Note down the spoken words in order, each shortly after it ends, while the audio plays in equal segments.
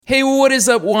Hey, what is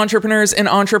up, entrepreneurs and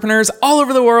entrepreneurs all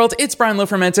over the world? It's Brian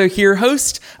Lofermento here,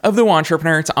 host of the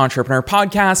Entrepreneur to Entrepreneur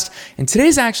podcast. In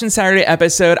today's Action Saturday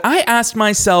episode, I asked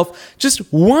myself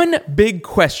just one big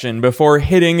question before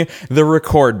hitting the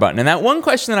record button. And that one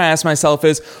question that I asked myself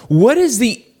is, what is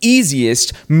the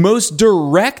easiest, most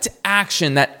direct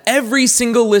action that every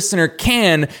single listener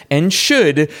can and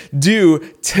should do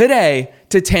today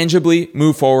to tangibly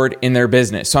move forward in their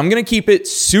business? So I'm going to keep it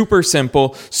super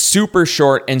simple, super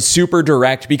short, and super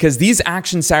direct because these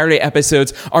Action Saturday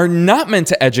episodes are not meant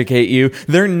to educate you.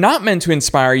 They're not meant to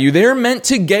inspire you. They're meant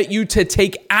to get you to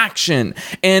take action.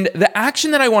 And the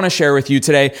action that I want to share with you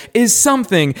today is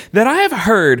something that I have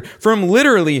heard from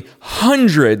literally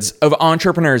hundreds of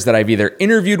entrepreneurs that I've either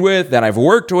interviewed with, that I've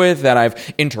worked with, that I've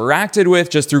interacted with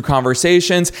just through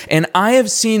conversations. And I have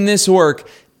seen this work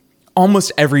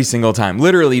almost every single time.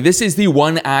 Literally, this is the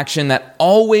one action that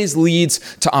always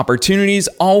leads to opportunities,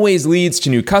 always leads to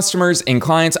new customers and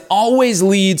clients, always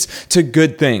leads to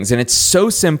good things. And it's so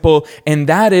simple, and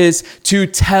that is to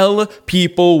tell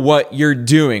people what you're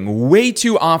doing. Way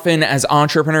too often as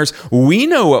entrepreneurs, we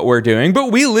know what we're doing,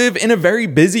 but we live in a very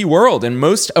busy world, and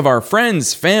most of our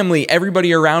friends, family,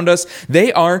 everybody around us,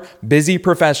 they are busy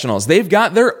professionals. They've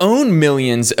got their own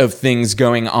millions of things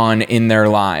going on in their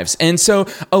lives. And so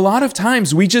a lot of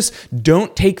times we just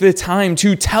don't take the time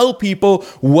to tell people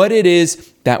what it is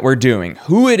that we're doing,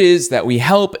 who it is that we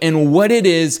help, and what it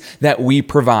is that we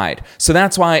provide. So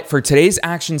that's why for today's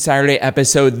Action Saturday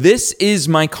episode, this is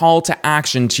my call to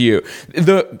action to you.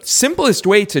 The simplest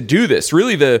way to do this,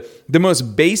 really the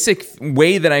most basic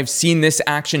way that I've seen this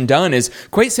action done is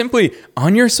quite simply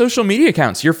on your social media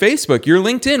accounts, your Facebook, your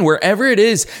LinkedIn, wherever it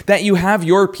is that you have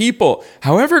your people,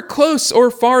 however close or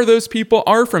far those people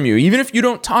are from you, even if you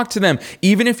don't talk to them,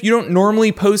 even if you don't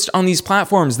normally post on these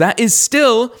platforms, that is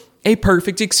still a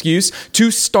perfect excuse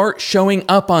to start showing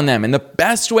up on them. And the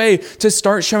best way to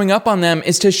start showing up on them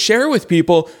is to share with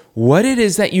people what it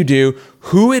is that you do,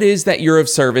 who it is that you're of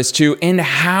service to, and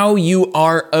how you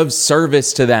are of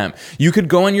service to them. You could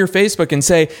go on your Facebook and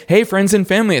say, hey, friends and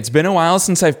family, it's been a while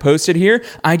since I've posted here.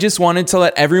 I just wanted to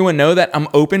let everyone know that I'm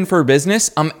open for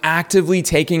business. I'm actively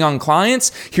taking on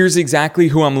clients. Here's exactly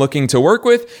who I'm looking to work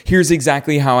with. Here's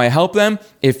exactly how I help them.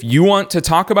 If you want to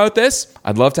talk about this,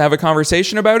 I'd love to have a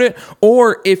conversation about it.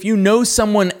 Or if you know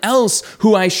someone else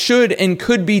who I should and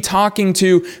could be talking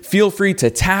to, feel free to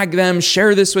tag them,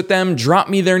 share this with them, drop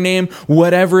me their name,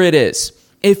 whatever it is.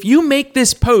 If you make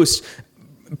this post,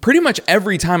 pretty much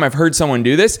every time I've heard someone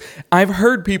do this, I've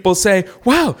heard people say,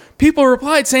 wow, people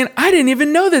replied saying, I didn't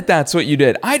even know that that's what you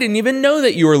did. I didn't even know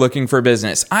that you were looking for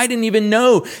business. I didn't even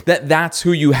know that that's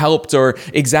who you helped or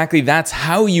exactly that's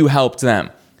how you helped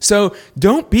them. So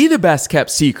don't be the best kept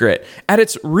secret. At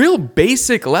its real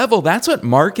basic level, that's what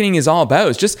marketing is all about,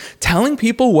 is just telling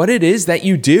people what it is that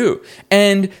you do.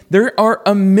 And there are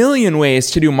a million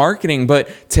ways to do marketing, but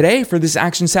today for this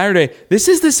Action Saturday, this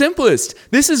is the simplest.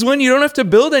 This is when you don't have to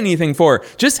build anything for.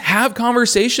 Just have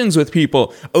conversations with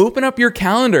people. Open up your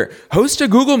calendar. Host a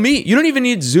Google Meet. You don't even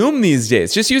need Zoom these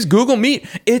days. Just use Google Meet.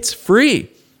 It's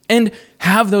free. And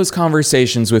have those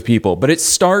conversations with people. But it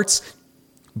starts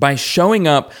by showing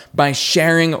up, by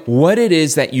sharing what it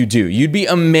is that you do. You'd be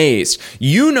amazed.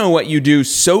 You know what you do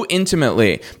so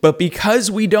intimately, but because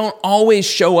we don't always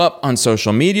show up on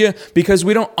social media, because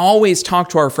we don't always talk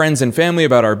to our friends and family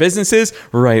about our businesses,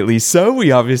 rightly so,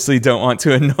 we obviously don't want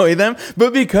to annoy them,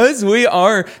 but because we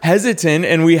are hesitant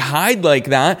and we hide like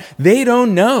that, they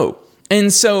don't know.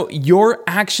 And so your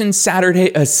Action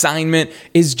Saturday assignment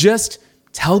is just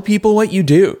tell people what you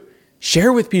do.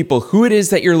 Share with people who it is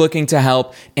that you're looking to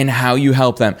help and how you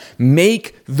help them.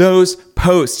 Make those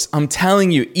posts. I'm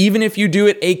telling you, even if you do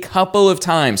it a couple of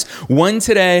times, one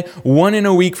today, one in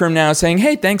a week from now, saying,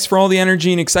 hey, thanks for all the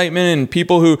energy and excitement and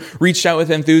people who reached out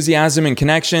with enthusiasm and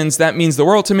connections. That means the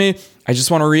world to me. I just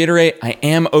want to reiterate, I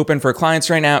am open for clients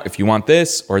right now. If you want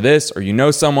this, or you know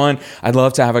someone, I'd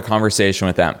love to have a conversation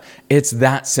with them. It's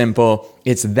that simple.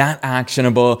 It's that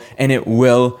actionable, and it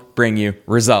will bring you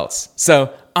results.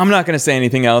 So I'm not going to say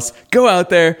anything else. Go out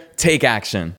there, take action.